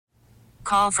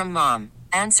Call from mom.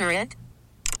 Answer it.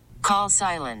 Call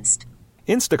silenced.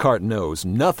 Instacart knows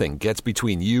nothing gets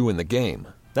between you and the game.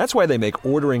 That's why they make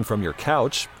ordering from your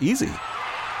couch easy.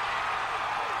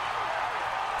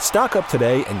 Stock up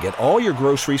today and get all your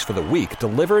groceries for the week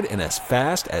delivered in as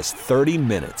fast as 30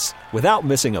 minutes without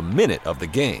missing a minute of the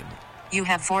game. You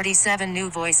have 47 new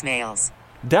voicemails.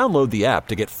 Download the app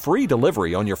to get free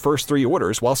delivery on your first 3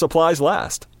 orders while supplies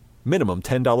last. Minimum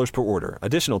 $10 per order.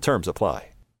 Additional terms apply.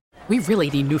 We really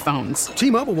need new phones.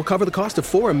 T-Mobile will cover the cost of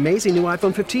 4 amazing new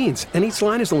iPhone 15s, and each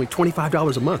line is only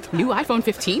 $25 a month. New iPhone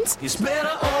 15s? It's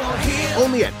better over here.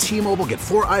 Only at T-Mobile, get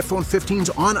 4 iPhone 15s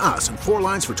on us and 4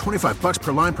 lines for $25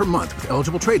 per line per month with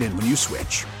eligible trade-in when you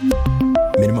switch.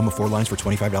 Minimum of 4 lines for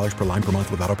 $25 per line per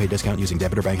month with autopay discount using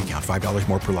debit or bank account. $5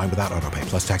 more per line without autopay,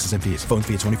 plus taxes and fees. Phone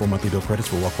fee at 24 monthly bill credits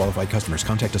for well-qualified customers.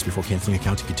 Contact us before canceling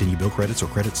account to continue bill credits or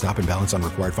credit stop and balance on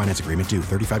required finance agreement due.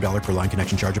 $35 per line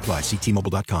connection charge applies. See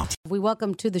T-Mobile.com. We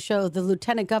welcome to the show the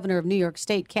Lieutenant Governor of New York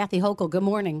State, Kathy Hochul. Good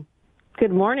morning.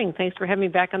 Good morning. Thanks for having me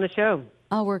back on the show.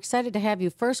 Oh, we're excited to have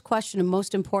you. First question, and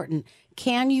most important,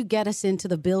 can you get us into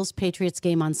the Bills-Patriots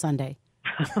game on Sunday?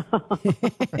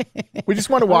 We just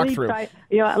want to walk through.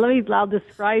 I'll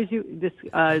disguise you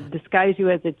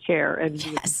as a chair and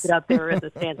you sit out there in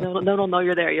the stands. No one will know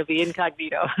you're there. You'll be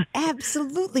incognito.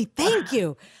 Absolutely. Thank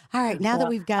you. All right. Now that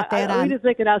we've got that on. Let me just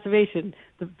make an observation.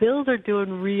 The Bills are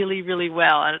doing really, really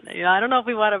well. I don't know if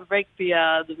we want to break the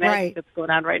magic that's going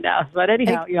on right now. But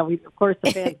anyhow, of course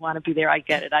the fans want to be there. I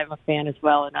get it. I'm a fan as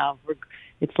well. And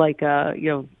it's like,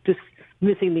 just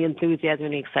missing the enthusiasm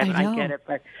and the excitement. I get it.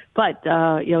 But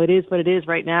it is what it is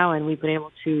right now, and we've been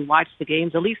able to watch the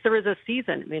games. At least there is a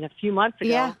season. I mean, a few months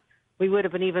ago, we would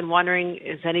have been even wondering,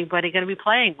 is anybody going to be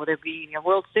playing? Will there be a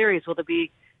World Series? Will there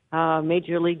be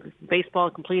Major League Baseball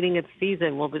completing its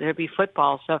season? Will there be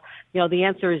football? So, the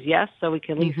answer is yes, so we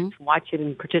can at least watch it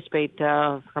and participate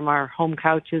from our home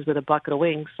couches with a bucket of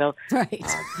wings. So, right.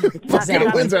 Bucket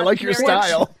of wings, I like your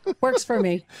style. Works for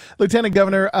me. Lieutenant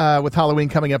Governor, with Halloween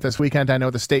coming up this weekend, I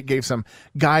know the state gave some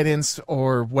guidance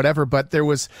or whatever, but there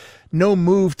was no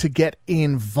move to get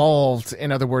involved.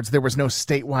 In other words, there was no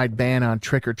statewide ban on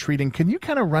trick-or-treating. Can you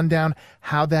kind of run down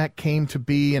how that came to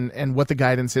be and what the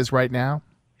guidance is right now?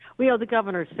 Well, the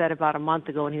governor said about a month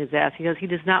ago when he was asked, he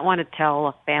does not want to tell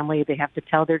a family they have to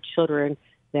tell their children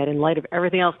that in light of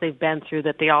everything else they've been through,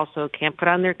 that they also can't put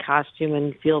on their costume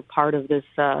and feel part of this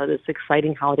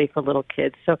exciting holiday for little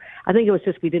kids. So I think it was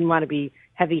just we didn't want to be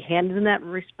heavy-handed in that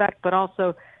respect, but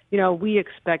also, we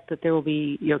expect that there will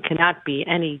be, cannot be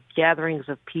any gatherings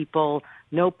of people,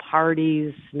 no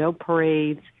parties, no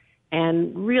parades,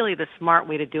 and really the smart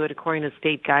way to do it, according to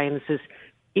state guidance, is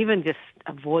even just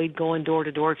avoid going door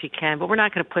to door if you can, but we're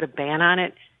not going to put a ban on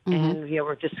it. And,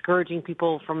 we're discouraging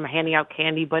people from handing out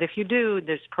candy. But if you do,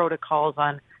 there's protocols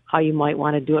on how you might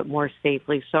want to do it more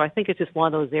safely. So I think it's just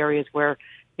one of those areas where,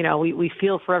 we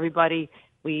feel for everybody.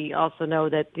 We also know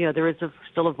that, there is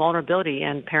still a vulnerability,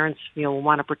 and parents,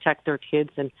 want to protect their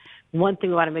kids. And one thing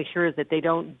we want to make sure is that they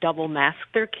don't double mask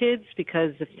their kids,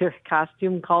 because if their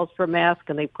costume calls for a mask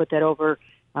and they put that over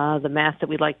the mask that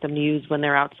we'd like them to use when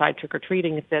they're outside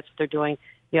trick-or-treating, if that's what they're doing,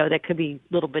 that could be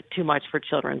a little bit too much for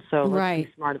children. So let's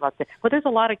be smart about that. But there's a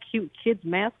lot of cute kids'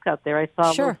 masks out there. I saw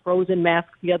a little Frozen mask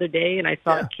the other day, and I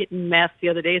saw a kitten mask the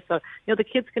other day. So, the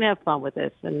kids can have fun with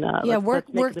this. And work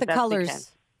the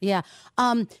colors. Yeah.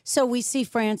 So we see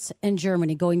France and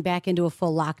Germany going back into a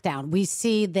full lockdown. We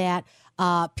see that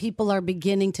people are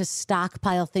beginning to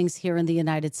stockpile things here in the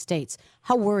United States.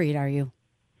 How worried are you?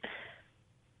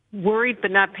 Worried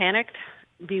but not panicked.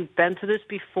 We've been through this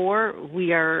before.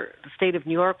 We are the state of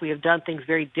New York. We have done things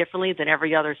very differently than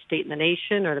every other state in the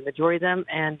nation, or the majority of them.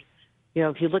 And,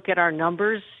 if you look at our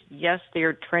numbers, yes, they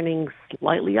are trending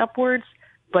slightly upwards,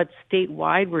 but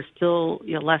statewide we're still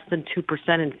less than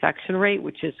 2% infection rate,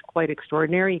 which is quite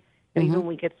extraordinary. And even when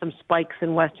we get some spikes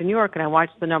in Western New York, and I watch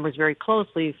the numbers very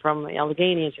closely from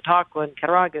Allegheny and Chautauqua and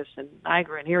Cattaraugus and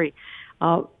Niagara and Erie,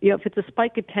 if it's a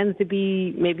spike, it tends to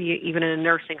be maybe even in a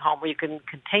nursing home where you can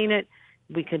contain it.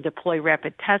 We can deploy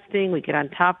rapid testing. We get on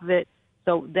top of it.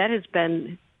 So that has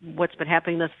been what's been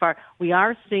happening thus far. We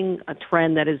are seeing a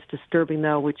trend that is disturbing,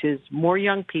 though, which is more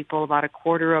young people. About a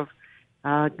quarter of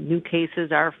new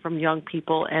cases are from young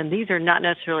people. And these are not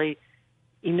necessarily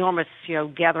enormous,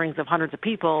 gatherings of hundreds of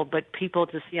people, but people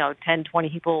just, 10, 20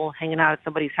 people hanging out at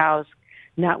somebody's house,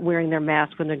 not wearing their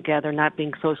mask when they're together, not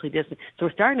being socially distant. So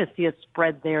we're starting to see a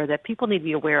spread there that people need to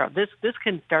be aware of. This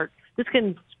can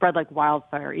spread like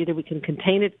wildfire. Either we can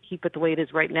contain it, keep it the way it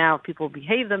is right now, if people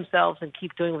behave themselves and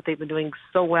keep doing what they've been doing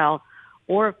so well,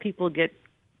 or if people get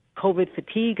COVID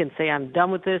fatigue and say, I'm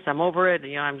done with this, I'm over it,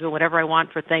 I'm doing whatever I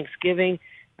want for Thanksgiving,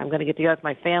 I'm going to get together with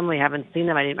my family. I haven't seen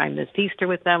them. I missed Easter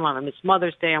with them. I missed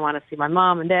Mother's Day. I want to see my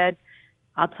mom and dad.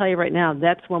 I'll tell you right now,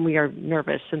 that's when we are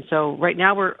nervous. And so right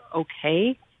now we're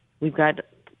okay. We've got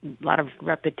a lot of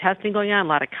rapid testing going on, a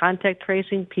lot of contact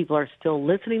tracing. People are still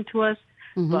listening to us.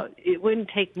 Mm-hmm. But it wouldn't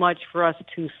take much for us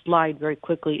to slide very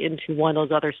quickly into one of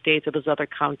those other states or those other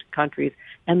countries.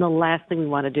 And the last thing we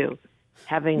want to do,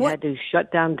 having had to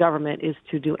shut down government, is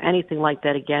to do anything like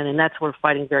that again. And that's what we're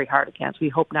fighting very hard against. We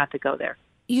hope not to go there.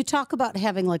 You talk about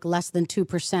having like less than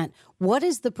 2%. What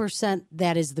is the percent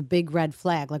that is the big red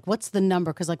flag? Like, what's the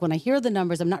number? Because like when I hear the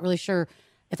numbers, I'm not really sure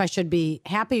if I should be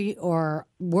happy or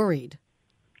worried.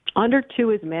 Under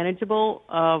 2 is manageable.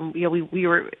 We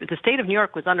were, the state of New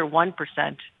York was under 1%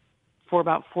 for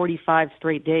about 45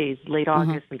 straight days, late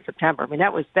August and September. I mean,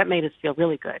 that made us feel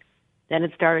really good. Then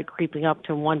it started creeping up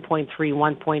to 1.3,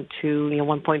 1.2,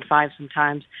 1.5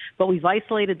 sometimes. But we've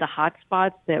isolated the hot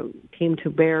spots that came to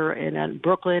bear in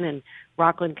Brooklyn and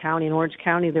Rockland County and Orange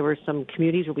County. There were some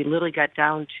communities where we literally got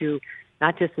down to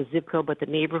not just the zip code, but the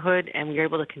neighborhood, and we were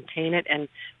able to contain it. And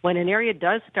when an area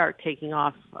does start taking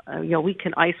off, we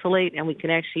can isolate and we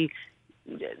can actually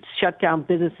shut down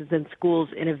businesses and schools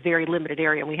in a very limited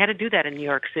area. And we had to do that in New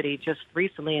York City just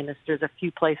recently, and there's a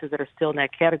few places that are still in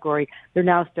that category. They're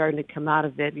now starting to come out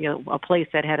of it. A place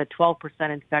that had a 12%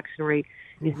 infection rate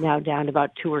is now down to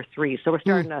about 2 or 3. So we're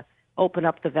starting to open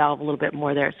up the valve a little bit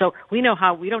more there. So we know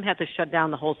how we don't have to shut down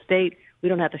the whole state. We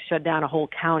don't have to shut down a whole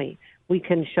county. We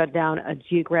can shut down a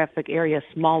geographic area,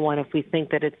 a small one, if we think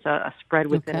that it's a spread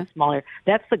within a small area.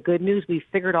 That's the good news. We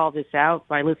figured all this out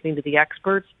by listening to the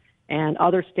experts, and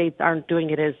other states aren't doing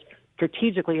it as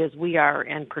strategically as we are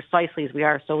and precisely as we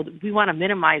are. So we want to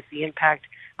minimize the impact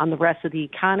on the rest of the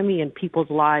economy and people's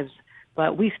lives,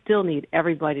 but we still need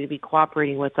everybody to be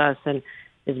cooperating with us. And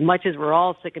as much as we're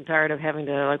all sick and tired of having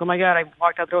to, like, oh, my God, I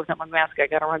walked out the door without my mask, I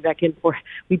got to run back in for it,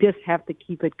 we just have to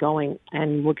keep it going,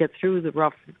 and we'll get through the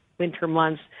rough winter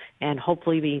months and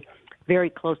hopefully be very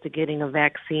close to getting a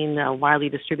vaccine widely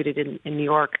distributed in New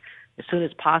York as soon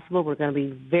as possible. We're going to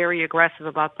be very aggressive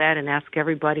about that and ask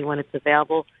everybody when it's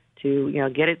available to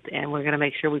get it, and we're going to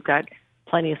make sure we've got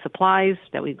plenty of supplies,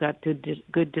 that we've got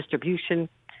good distribution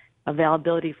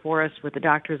availability for us with the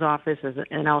doctor's office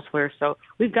and elsewhere. So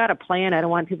we've got a plan. I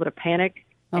don't want people to panic.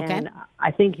 Okay. And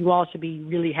I think you all should be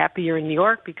really happy you're in New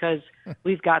York because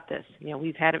we've got this.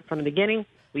 We've had it from the beginning.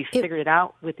 We figured it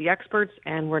out with the experts,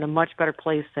 and we're in a much better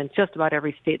place than just about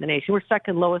every state in the nation. We're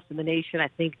second lowest in the nation, I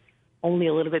think, only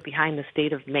a little bit behind the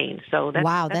state of Maine. So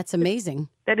that's amazing.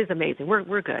 That is amazing.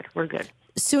 We're good. We're good.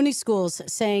 SUNY schools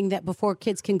saying that before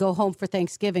kids can go home for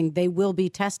Thanksgiving, they will be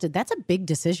tested. That's a big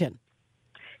decision.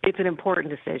 It's an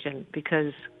important decision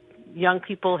because young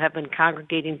people have been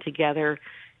congregating together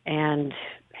and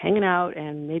hanging out,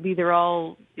 and maybe they're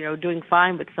all doing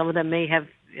fine, but some of them may have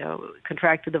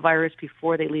contracted the virus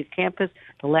before they leave campus.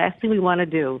 The last thing we want to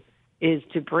do is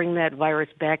to bring that virus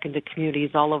back into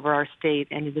communities all over our state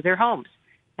and into their homes.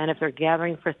 And if they're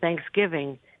gathering for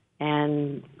Thanksgiving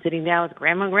and sitting down with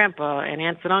grandma and grandpa and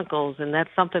aunts and uncles, and that's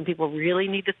something people really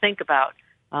need to think about,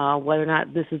 whether or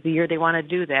not this is the year they want to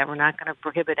do that. We're not going to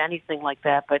prohibit anything like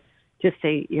that, but just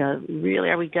say, really,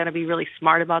 are we going to be really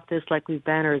smart about this like we've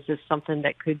been, or is this something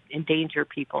that could endanger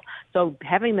people? So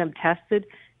having them tested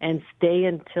and stay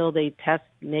until they test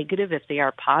negative if they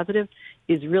are positive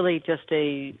is really just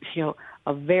a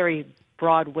very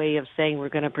broad way of saying we're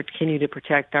going to continue to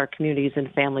protect our communities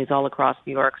and families all across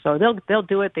New York. So they'll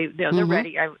do it. They're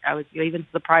ready. I was even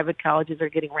the private colleges are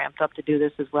getting ramped up to do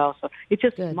this as well. So it's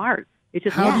just smart. It's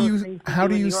just one of those things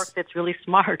in New York that's really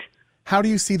smart. How do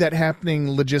you see that happening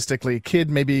logistically?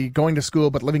 Kid maybe going to school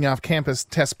but living off campus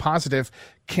tests positive.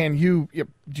 Can you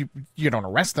don't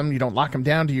arrest them, you don't lock them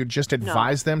down. Do you just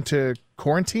advise them to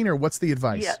quarantine, or what's the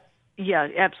advice? Yeah,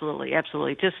 absolutely.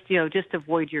 Just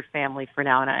avoid your family for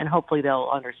now, and hopefully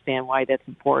they'll understand why that's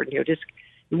important.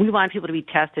 We want people to be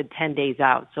tested 10 days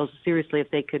out. So seriously, if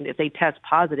they test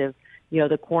positive,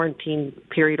 the quarantine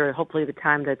period, or hopefully the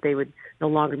time that they would no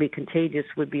longer be contagious,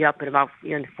 would be up in about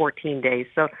 14 days.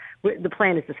 So the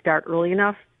plan is to start early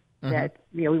enough that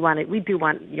we do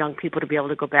want young people to be able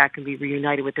to go back and be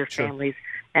reunited with their families.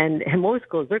 And in most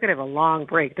schools, they're going to have a long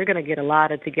break. They're going to get a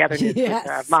lot of togetherness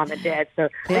with mom and dad. So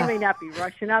they may not be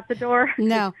rushing out the door.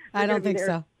 No, I don't think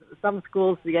so. Some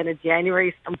schools, the end of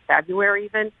January, some February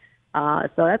even. So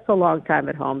that's a long time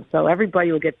at home. So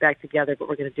everybody will get back together, but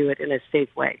we're going to do it in a safe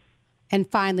way. And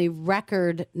finally,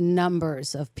 record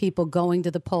numbers of people going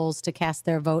to the polls to cast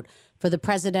their vote for the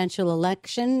presidential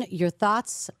election. Your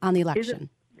thoughts on the election?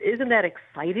 Isn't that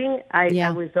exciting? I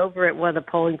was over at one of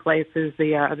the polling places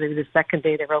the second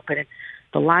day they were open, and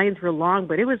the lines were long,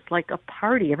 but it was like a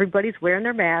party. Everybody's wearing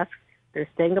their masks. They're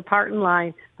staying apart in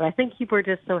line. But I think people were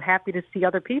just so happy to see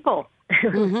other people.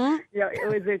 Mm-hmm.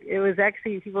 It was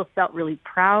actually, people felt really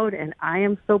proud, and I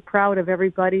am so proud of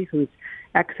everybody who's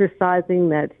exercising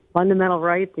that fundamental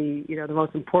right. The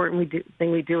most important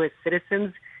thing we do as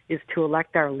citizens is to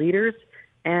elect our leaders.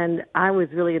 And I was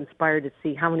really inspired to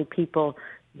see how many people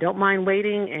don't mind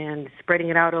waiting, and spreading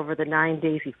it out over the 9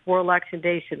 days before Election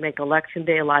Day should make Election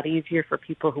Day a lot easier for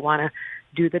people who want to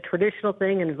do the traditional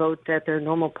thing and vote at their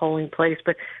normal polling place.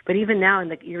 But even now in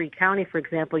the Erie County, for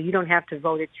example, you don't have to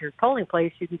vote at your polling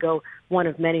place. You can go one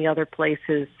of many other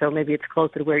places. So maybe it's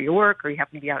closer to where you work, or you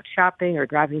happen to be out shopping or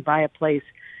driving by a place.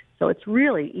 So it's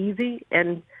really easy,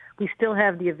 and we still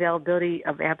have the availability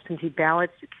of absentee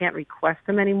ballots. You can't request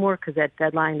them anymore because that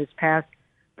deadline is passed.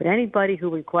 But anybody who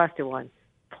requested one,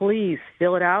 please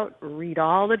fill it out, read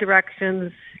all the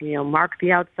directions, mark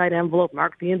the outside envelope,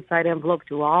 mark the inside envelope,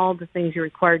 do all the things you're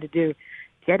required to do.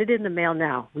 Get it in the mail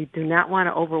now. We do not want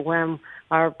to overwhelm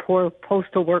our poor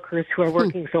postal workers who are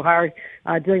working so hard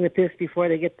dealing with this before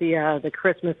they get the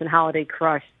Christmas and holiday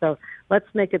crush. So let's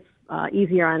make it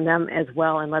easier on them as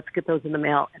well, and let's get those in the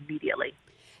mail immediately.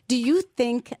 Do you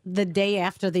think the day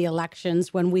after the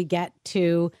elections, when we get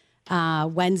to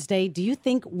Wednesday, do you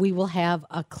think we will have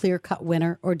a clear-cut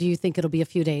winner, or do you think it'll be a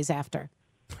few days after?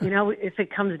 If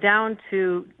it comes down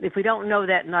to, if we don't know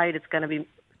that night,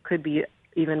 could be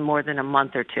even more than a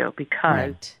month or two,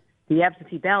 because the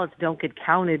absentee ballots don't get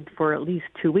counted for at least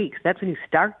 2 weeks. That's when you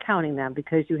start counting them,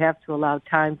 because you have to allow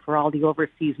time for all the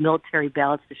overseas military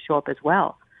ballots to show up as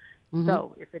well. Mm-hmm.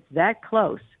 So if it's that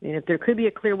close, and if there could be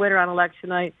a clear winner on election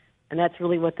night, and that's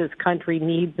really what this country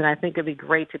needs, and I think it'd be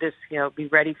great to just, be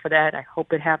ready for that. I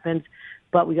hope it happens.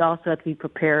 But we also have to be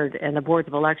prepared, and the boards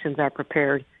of elections are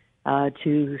prepared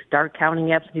to start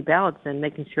counting absentee ballots and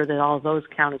making sure that all of those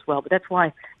count as well. But that's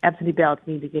why absentee ballots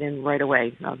need to get in right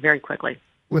away, very quickly.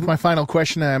 With my final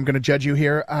question, I'm going to judge you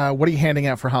here. What are you handing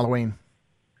out for Halloween?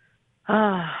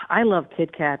 I love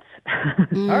Kit Kats.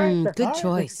 All right, good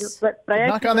choice. But I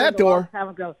knock on that door. A long time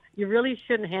ago, you really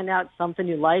shouldn't hand out something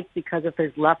you like, because if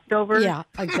there's leftovers. Yeah,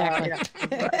 exactly.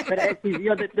 But actually,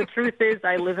 the truth is,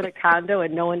 I live in a condo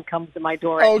and no one comes to my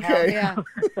door. Okay. Yeah.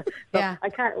 So I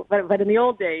kind of, but in the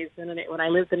old days, when I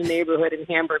lived in a neighborhood in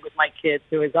Hamburg with my kids,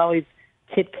 there was always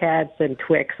Kit Kats and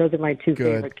Twix. Those are my two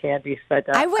favorite candies. But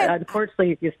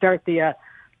unfortunately, if you start the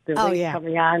week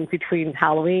coming on between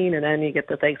Halloween and then you get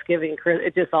the Thanksgiving,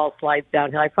 it just all slides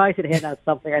downhill. I probably should hand out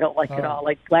something I don't like at all,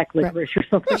 like black licorice or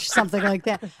something. Something like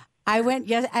that. I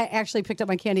actually picked up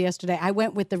my candy yesterday. I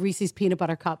went with the Reese's Peanut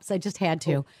Butter Cups. I just had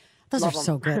to. Those are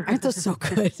so good. Aren't those so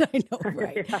good? I know,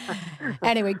 right? Yeah.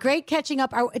 Anyway, great catching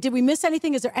up. Did we miss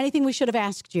anything? Is there anything we should have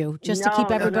asked you just to keep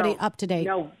everybody up to date?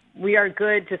 No, we are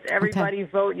good. Just everybody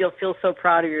vote. You'll feel so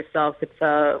proud of yourself. It's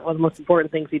one of the most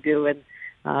important things we do, and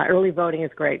early voting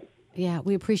is great. Yeah,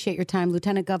 we appreciate your time.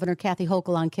 Lieutenant Governor Kathy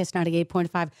Hochul on KISS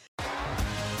 98.5.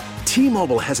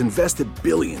 T-Mobile has invested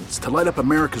billions to light up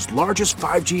America's largest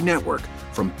 5G network,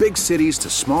 from big cities to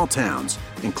small towns,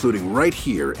 including right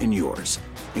here in yours.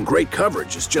 And great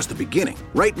coverage is just the beginning.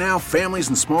 Right now, families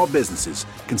and small businesses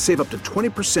can save up to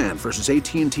 20% versus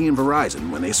AT&T and Verizon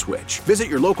when they switch. Visit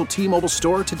your local T-Mobile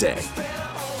store today.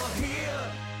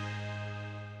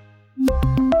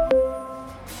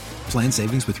 Plan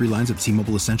savings with 3 lines of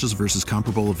T-Mobile Essentials versus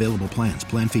comparable available plans.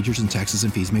 Plan features and taxes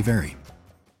and fees may vary.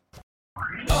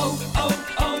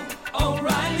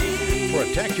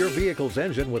 Protect your vehicle's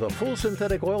engine with a full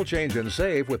synthetic oil change and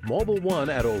save with Mobile One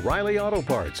at O'Reilly Auto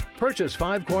Parts. Purchase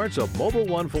 5 quarts of Mobile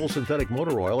One full synthetic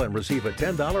motor oil and receive a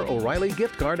 $10 O'Reilly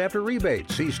gift card after rebate.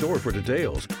 See store for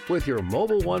details. With your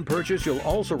Mobile One purchase, you'll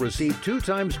also receive 2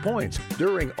 times points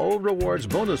during O Rewards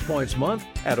Bonus Points Month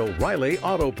at O'Reilly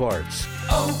Auto Parts.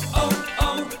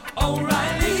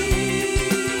 O'Reilly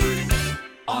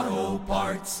Auto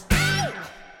Parts.